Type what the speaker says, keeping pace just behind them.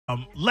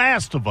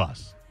Last of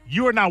Us.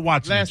 You are not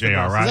watching Last it, JR, of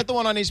Us. right? Is that the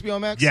one on HBO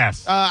Max?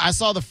 Yes. I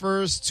saw the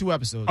first 2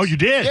 episodes. Oh, you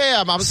did?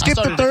 Yeah. Skip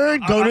the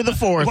third, go to the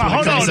fourth. Well,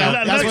 hold on.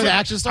 That's where the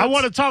action starts? I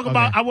want to talk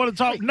about. Okay. I want to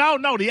talk.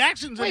 No, the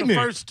action's in the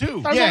first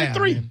 2. That was only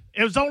 3. man.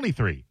 It was only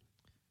 3.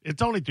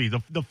 It's only 3.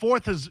 The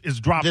fourth is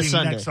dropping This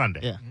Sunday. next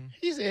Sunday. Yeah.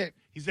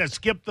 He said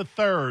skip the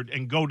third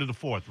and go to the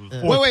fourth. Wait,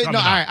 no. All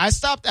right. I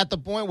stopped at the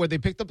point where they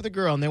picked up the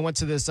girl and they went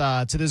to this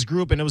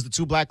group, and it was the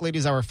 2 black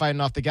ladies that were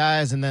fighting off the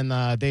guys, and then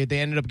they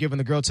ended up giving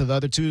the girl to the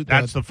other 2.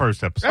 That's the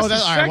first episode. all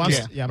right. Well, I'm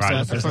second. yeah, I'm Right, sorry.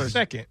 that's That's That's the the first.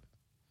 second.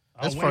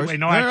 That's wait, first. wait,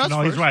 that's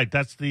he's first. right.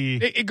 That's the.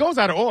 It goes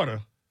out of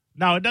order.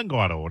 No, it doesn't go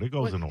out of order. It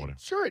goes in order.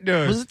 Sure it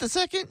does. Was it the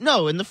second?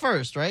 No, in the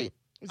first, right?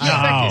 No.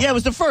 Yeah, it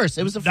was the first.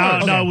 It was the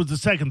first. No, it was the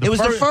second. It was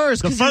the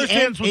first, The 'cause first he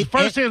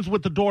ends. Ends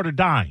with the daughter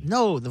dying.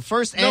 No, the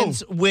first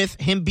ends with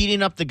him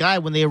beating up the guy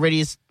when they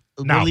already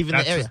No, were leaving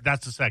that's the area.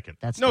 That's the second.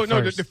 That's No, the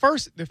no. first. The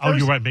first. Oh,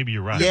 you're right. Maybe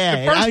you're right. Yeah,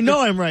 The first- I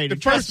know I'm right. The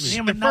Trust first,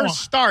 me. the first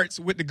starts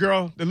with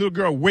the little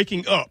girl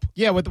waking up.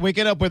 Yeah, with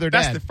waking up with her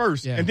That's dad. the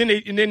first, Yeah. and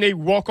then they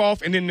walk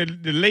off, and then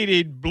the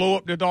lady blow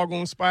up the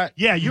doggone spot.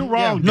 Yeah, you're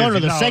wrong. No,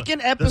 Dizzy. the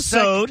second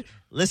episode.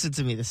 Listen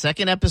to me. The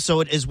second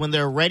episode is when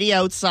they're already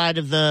outside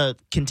of the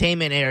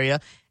containment area,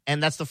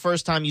 and that's the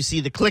first time you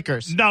see the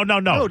clickers. No.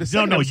 the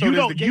second episode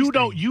is the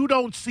gangster. You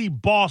don't see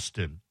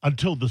Boston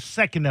until the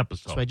second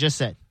episode. That's what I just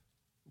said.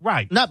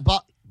 Right. Not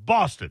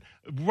Boston.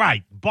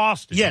 Right.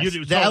 Boston. Yes,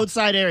 the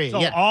outside area. So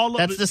yeah, all of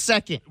that's it- the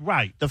second.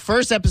 Right. The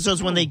first episode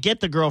is when they get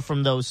the girl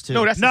from those 2.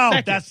 No, that's the No,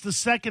 second. that's the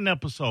second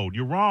episode.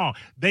 You're wrong.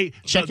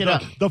 Check it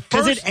out. The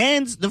Because first it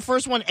ends. The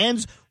first one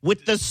ends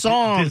with the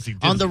song Dizzy,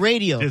 on the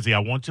radio. Dizzy, I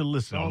want you to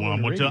listen. I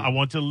want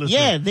you to listen.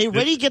 Yeah, they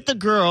already get the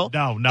girl.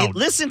 No.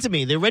 Listen to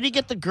me. They already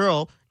get the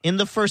girl in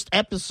the first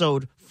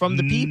episode from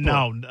the people.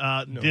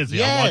 No, Dizzy.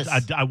 Yes.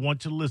 I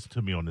want you to listen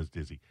to me on this,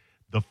 Dizzy.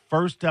 The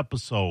first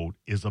episode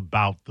is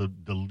about the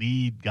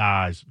lead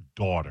guy's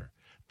daughter.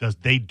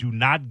 They do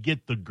not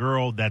get the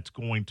girl that's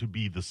going to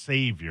be the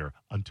savior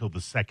until the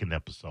second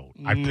episode.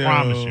 I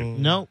promise you.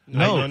 No.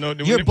 No.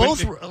 You're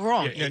both When-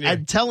 wrong. Yeah.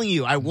 I'm telling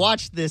you, I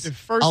watched this The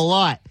first- a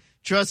lot.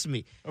 Trust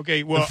me.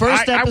 Okay, well, the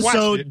first I watched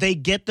episode, it. they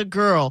get the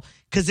girl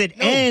because it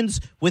ends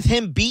with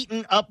him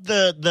beating up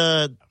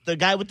the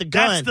guy with the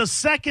gun. That's the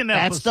second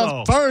That's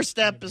episode. the first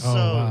episode.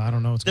 Oh, wow, I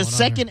don't know what's The going on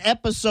second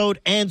episode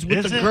ends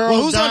with Is the it? girl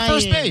Well, who's on dying,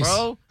 first base? bro.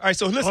 All right,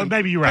 so listen. Or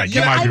maybe you're right.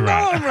 Yeah, you might I be know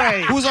right. I'm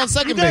right. Who's on You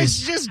second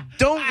guys base? just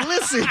don't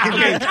listen.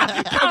 Okay,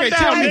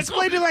 tell I me.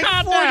 explained it like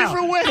Calm 4 down.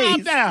 different ways.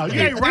 Calm down. You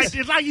ain't right.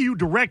 It's like you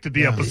directed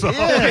the episode.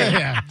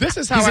 Yeah. This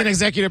is how He's I an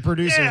executive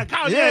producer. Yeah,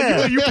 calm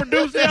down. You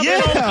produced the episode.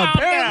 Yeah, Calm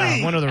apparently.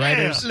 down. One of the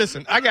writers.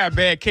 Listen, I got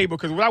bad cable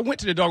because when I went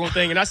to the doggone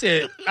thing and I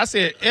said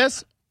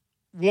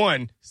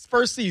S1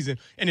 first season,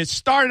 and it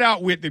started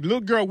out with the little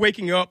girl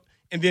waking up,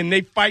 and then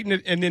they fighting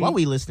it, and then What are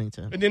we listening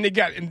to? and then they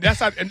got, and that's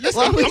how. And listen,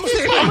 What I'm are we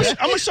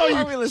gonna show you.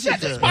 What are we listening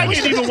to? Spike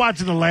ain't even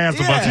watching The Last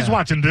of Us. He's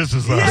watching This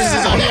Is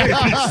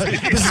Us.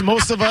 This is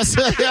most of us.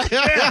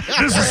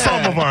 This is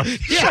some of us.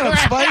 Shut up,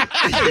 Spike.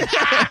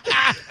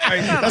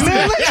 Man,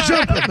 let's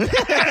jump him.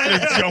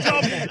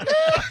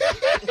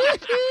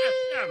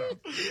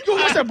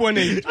 What's that boy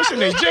name? What's your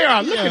name?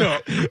 JR, look it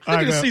up. Look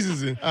at the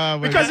seasons in.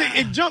 Because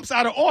it jumps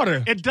out of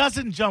order. It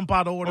doesn't jump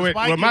out of order. Wait,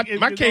 Spike. well, my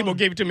It cable goes-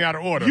 gave it to me out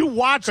of order. You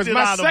watched it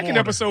my out of second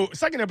order.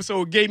 second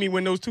episode gave me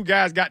when those 2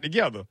 guys got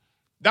together.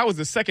 That was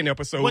the second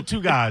episode. What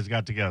 2 guys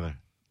got together?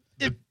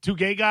 The 2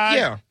 gay guys?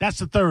 Yeah. That's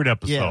the third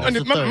episode. Yeah. And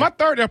That's the third. my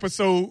third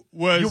episode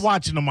was You're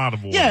watching them out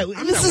of order. Yeah,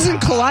 this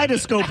isn't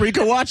Kaleidoscope where you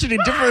can watch it in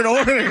different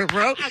order,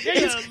 bro.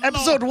 It's no.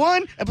 episode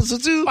 1,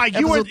 episode 2, Like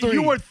episode 3.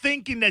 you were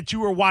thinking that you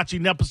were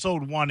watching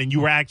episode 1 and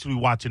you were actually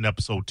watching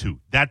episode 2.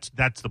 That's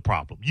the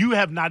problem. You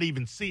have not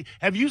even seen.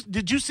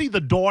 Did you see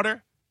the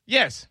daughter?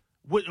 yes.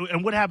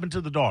 And what happened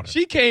to the daughter?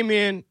 She came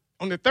in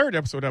on the third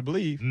episode, I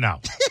believe, No.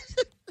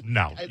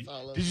 No.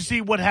 Did you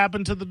see what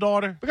happened to the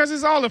daughter? because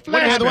it's all a Yeah,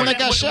 flashback. the one that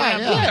got What shot.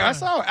 happened? Yeah.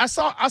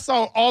 Yeah, I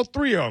saw all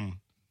 3 of them,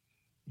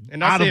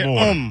 and I Out of said,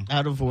 order.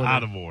 out of order.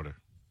 Out of order.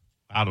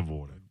 Out of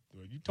order.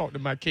 You talked to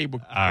my cable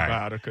right.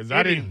 provider because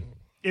I didn't.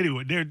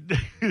 Anyway,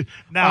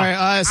 now. All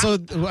right, so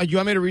you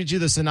want me to read you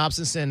the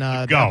synopsis in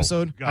the Go.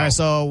 episode? Go. All right,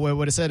 so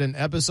what it said in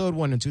episode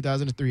 1 in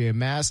 2003, a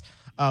mass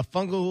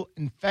fungal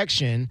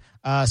infection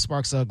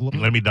sparks a global.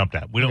 Let me dump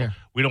that. We don't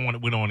Okay.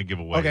 want to give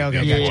away. Okay,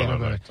 the yeah, episode yeah,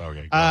 of okay. it.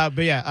 Okay, go.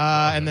 But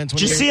yeah, and then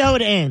 20 Just see how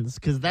it ends,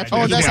 because that's Oh,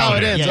 what that's you how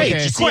want. it ends, Yeah, okay.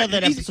 just see how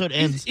that episode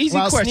ends. Easy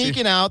While question.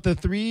 sneaking out, the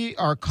 3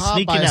 are caught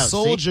Sneaking by a out, see?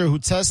 soldier who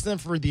tests them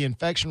for the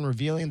infection,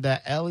 revealing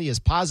that Ellie is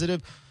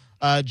positive.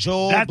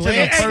 Joel That's in the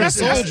blames first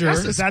the soldier.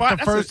 Is that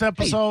the first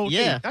episode?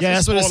 Yeah.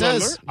 That's what it spoiler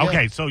says. alert.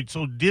 Okay,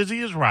 so Dizzy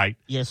is right.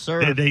 Yes,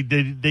 sir. They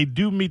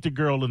do meet the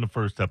girl in the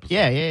first episode.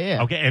 Yeah.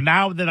 Okay, and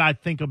now that I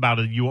think about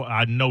it,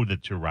 I know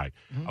that you're right.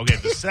 Okay,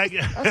 the second.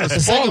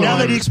 Now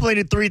that you explained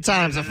it 3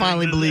 times, I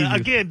finally believe you.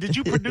 Again, did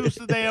you produce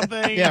the damn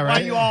thing? Yeah,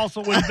 right. Why you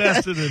also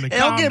invested in it? Hey,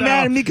 don't Calm get down.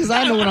 mad at me because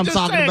I know what I'm just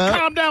talking saying, about.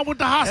 Calm down with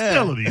the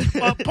hostilities.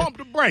 Pump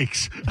the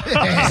brakes.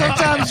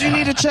 Sometimes you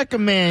need to check a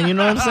man, you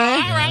know what I'm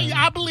saying? All right,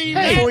 I believe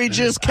that. Before you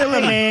just kill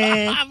a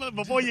man.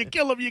 Before you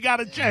kill him, you got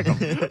to check him.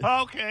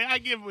 Okay, I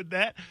give with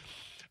that.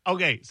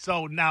 Okay,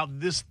 so now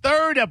this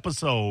third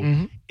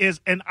episode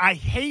is, and I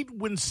hate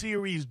when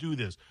series do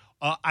this.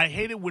 I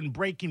hate it when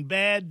Breaking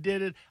Bad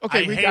did it.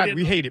 Okay, we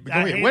hate it. But go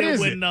ahead. What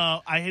is it?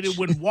 I hate it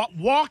when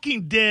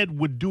Walking Dead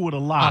would do it a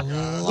lot. When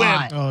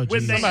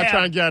they Somebody have,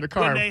 trying to get out of the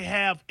car. When they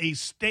have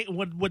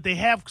what they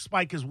have,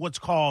 Spike, is what's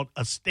called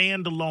a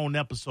standalone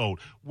episode,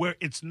 where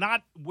it's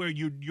not where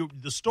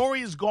the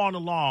story is going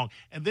along,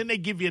 and then they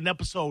give you an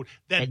episode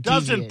that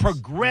doesn't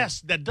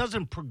progress. That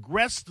doesn't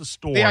progress the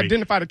story. They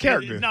identify the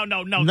character.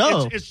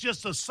 No. It's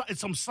just it's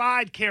some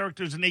side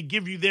characters, and they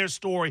give you their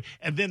story,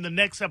 and then the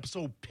next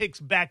episode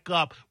picks back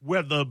up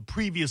where the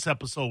previous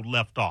episode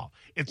left off.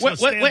 It's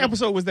what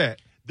episode was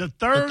that? The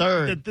third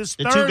one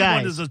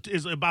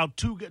is about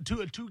two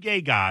gay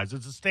guys.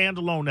 It's a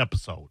standalone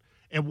episode,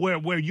 and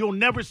where you'll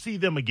never see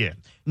them again.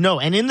 No,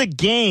 and in the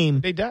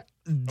game, They died.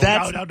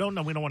 I don't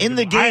know. We don't want to. In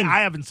the game, I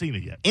haven't seen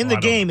it yet. In the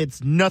game,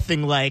 it's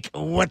nothing like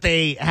what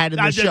they had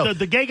in the show.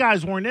 The gay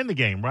guys weren't in the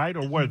game, right?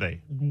 Or were they?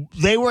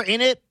 They were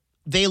in it.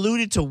 They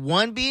alluded to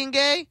one being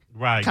gay,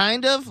 right?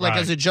 Kind of like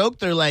as a joke.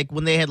 They're like,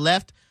 when they had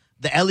left,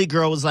 the Ellie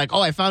girl was like,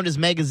 "Oh, I found his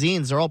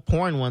magazines. They're all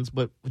porn ones,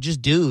 but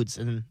just dudes."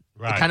 And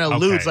it kind of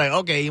alludes like,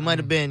 "Okay, you might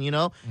have been, you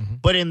know."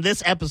 But in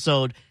this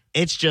episode,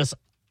 it's just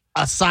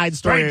a side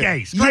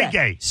story. Straight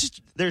gay.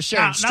 They're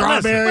sharing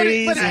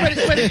strawberries.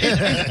 But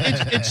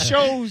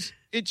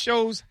it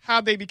shows how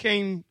they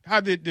became,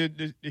 how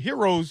the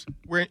heroes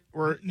were.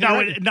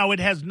 No, it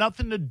has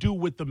nothing to do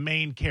with the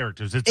main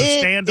characters. It's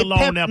a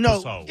standalone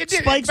episode. No,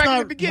 Spike's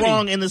not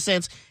wrong in the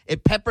sense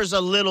it peppers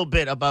a little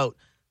bit about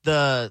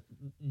the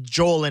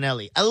Joel and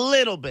Ellie, a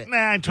little bit.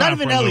 Not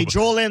even Ellie,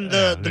 Joel and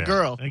the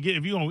girl.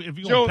 If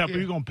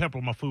you're gonna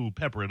pepper my food,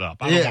 pepper it up.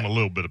 I don't want a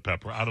little bit of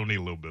pepper. I don't need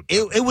a little bit of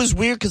pepper. It was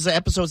weird because the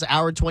episode's an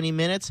hour and 20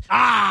 minutes.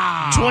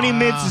 20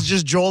 minutes is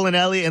just Joel and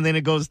Ellie, and then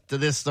it goes to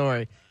this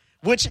story,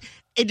 which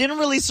it didn't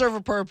really serve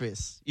a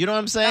purpose. You know what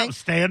I'm saying?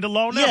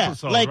 Standalone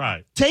episode,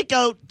 right? Take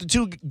out the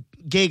two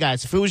gay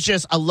guys. If it was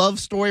just a love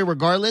story,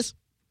 regardless.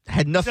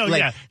 Had nothing.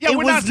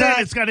 We're not saying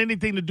it's got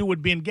anything to do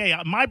with being gay.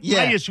 My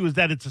issue is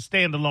that it's a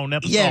standalone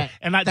episode,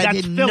 and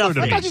that's filler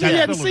to me. I thought you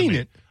hadn't seen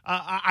it.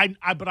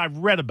 But I've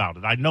read about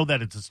it. I know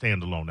that it's a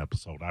standalone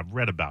episode. I've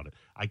read about it.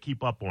 I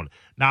keep up on it.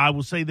 Now I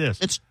will say this: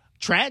 it's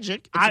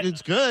tragic.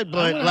 It's good,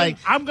 but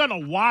I'm gonna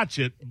watch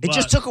it. It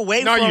just took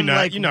away from. You're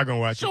not. You're not gonna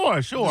watch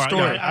it. Sure.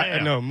 Story. I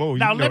know, Mo.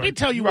 Now let me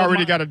tell you. You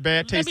already got a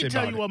bad taste about it.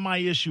 Let me tell you what my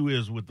issue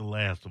is with The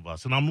Last of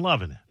Us, and I'm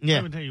loving it. Yeah.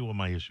 Let me tell you what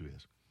my issue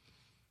is.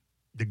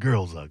 The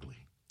girl's ugly.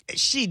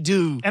 She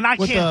do, and I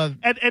can't.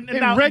 And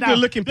now, regular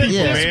looking people,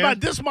 man.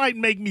 This might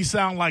make me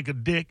sound like a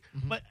dick,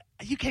 but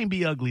you can't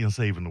be ugly and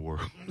saving the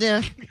world.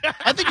 Yeah,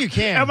 I think you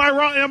can. Am I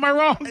wrong?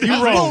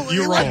 You're wrong.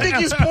 You're wrong. I think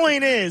his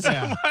point is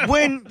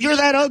when you're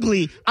that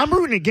ugly, I'm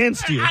rooting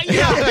against you.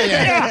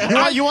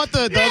 You want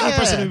the ugly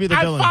person to be the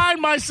villain. I find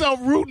myself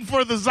rooting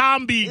for the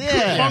zombie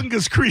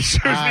fungus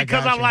creatures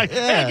because I'm like,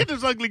 hey, get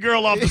this ugly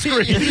girl off the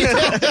screen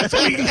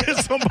so we can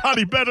get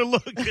somebody better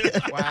looking.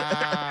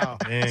 Wow.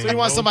 So you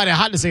want somebody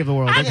hot to save the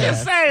world? I'm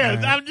just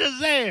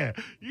saying.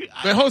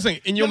 But hold on,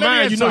 in your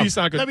mind, you know you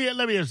sound good.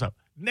 Let me hear something.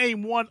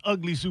 Name one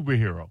ugly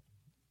superhero.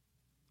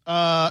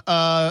 The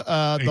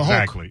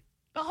Hulk.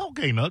 The Hulk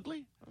ain't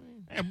ugly.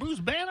 And Bruce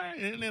Banner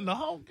and then the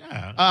Hulk.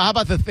 How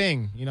about the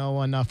Thing? You know,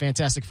 in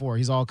Fantastic Four,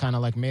 he's all kind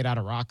of like made out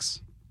of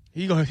rocks.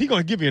 He gonna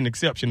give you an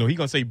exception though. He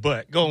gonna say,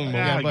 "But go on,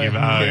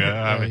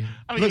 Mo."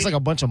 He looks like a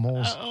bunch of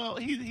moles.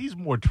 He's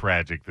more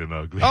tragic than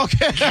ugly.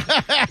 Okay.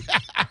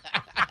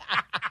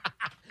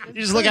 You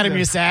just look at him,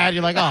 you're sad.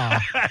 You're like, oh,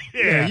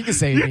 yeah, you can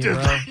save me,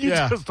 bro.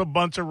 You're just a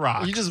bunch of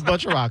rocks. You're just a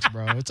bunch of rocks,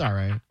 bro. It's all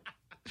right.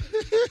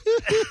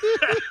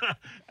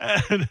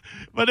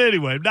 But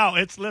anyway, no,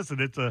 it's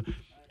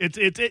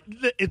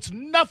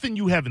nothing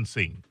you haven't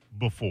seen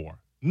before.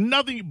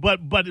 Nothing,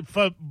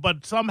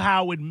 but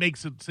somehow it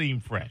makes it seem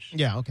fresh.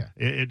 Yeah, okay.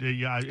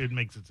 It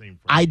makes it seem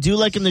fresh. I do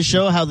like in the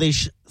show how they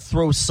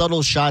throw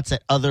subtle shots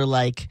at other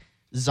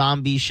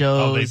zombie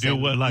shows. Oh, they do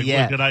what? Like,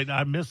 what did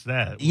I missed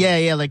that?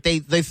 Yeah. Like they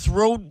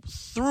threw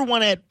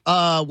one at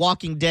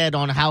Walking Dead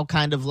on how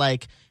kind of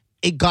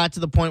it got to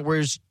the point where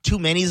there's too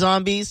many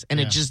zombies and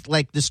it just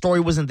the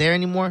story wasn't there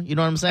anymore. You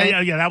know what I'm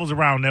saying? Yeah, that was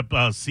around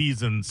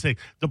season 6.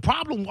 The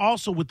problem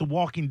also with The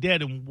Walking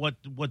Dead and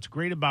what's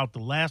great about The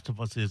Last of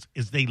Us is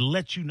they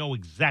let you know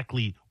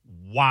exactly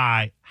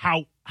why,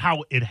 how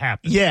it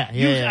happened.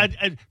 Yeah.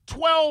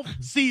 12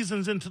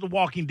 seasons into The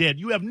Walking Dead,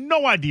 you have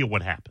no idea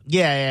what happened.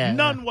 Yeah.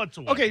 None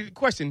whatsoever. Okay,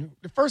 question.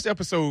 The first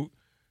episode,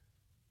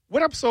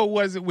 what episode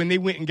was it when they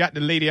went and got the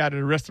lady out of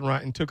the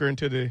restaurant and took her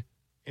into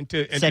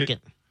second?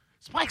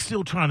 Spike's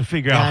still trying to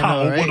figure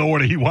out what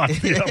order he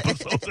watched the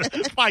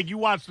episodes. Spike, you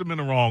watched them in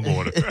the wrong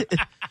order.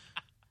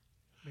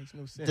 Makes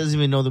no sense. Doesn't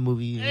even know the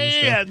movie.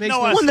 Yeah,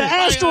 when the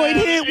asteroid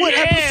hit, what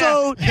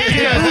episode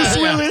did Bruce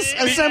Willis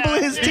assemble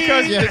his team?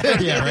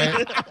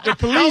 Right. The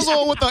police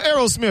on with the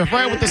Aerosmith,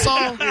 right, with the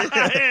song.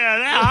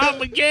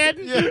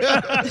 Armageddon.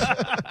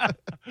 That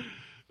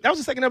was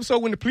the second episode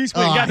when the police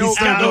went and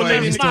got no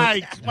lady.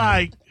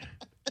 Spike.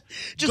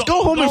 Just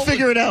go home and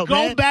figure it out, Go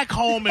man. back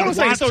home and I was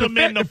saying, watch so them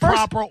in the first-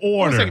 proper I was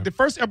order. saying, the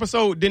first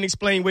episode didn't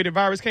explain where the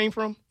virus came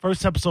from.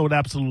 First episode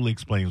absolutely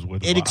explains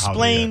what It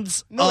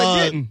explains. No,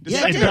 it didn't. The Yeah,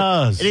 second- It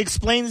does. It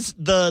explains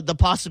the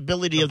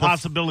possibility the of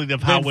possibility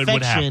of how it would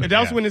infection. happen. But that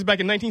was Yeah. when it's back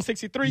in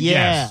 1963. Yeah.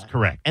 Yes,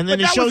 correct. And then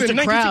But it that shows was the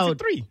in crowd,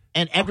 1963.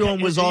 and everyone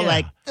Okay, was all yeah.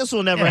 like, "This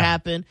will never Yeah.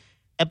 happen."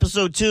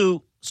 Episode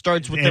 2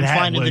 starts with It them had-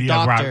 finding the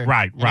yeah, doctor,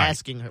 right, and right.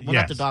 asking her. Well,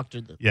 Yes. not the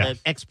doctor, the Yes.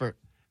 expert.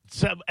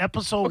 So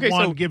episode Okay,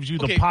 1 so- gives you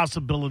the okay.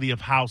 possibility of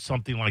how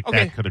something like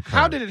Okay, that could occur.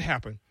 how did it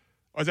happen?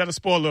 Or is that a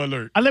spoiler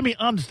alert? Let me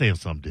understand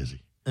something,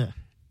 Dizzy. Yeah.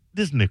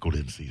 This nickel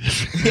didn't see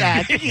this. Yeah,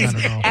 I think he's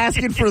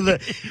asking for the.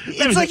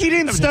 It's like he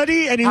didn't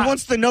study, and he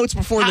wants the notes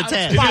before the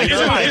test. Spike, Is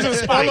it- Spike, is it a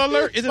Spike, spoiler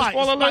alert? Is it a Spike,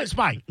 spoiler alert?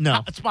 Spike,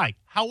 No. Spike.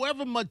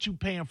 However much you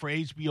paying for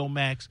HBO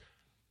Max,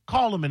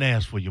 call them and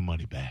ask for your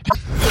money back.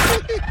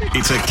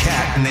 It's a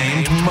cat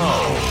named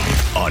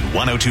Mo on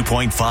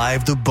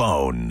 102.5 The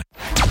Bone.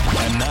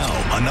 And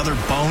now, another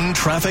Bone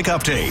traffic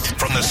update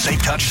from the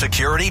Safe Touch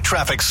Security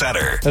Traffic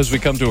Center. As we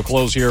come to a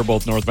close here,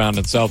 both northbound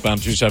and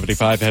southbound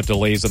 275 have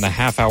delays in the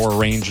half-hour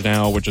range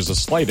now, which is a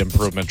slight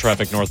improvement.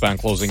 Traffic northbound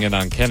closing in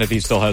on Kennedy still has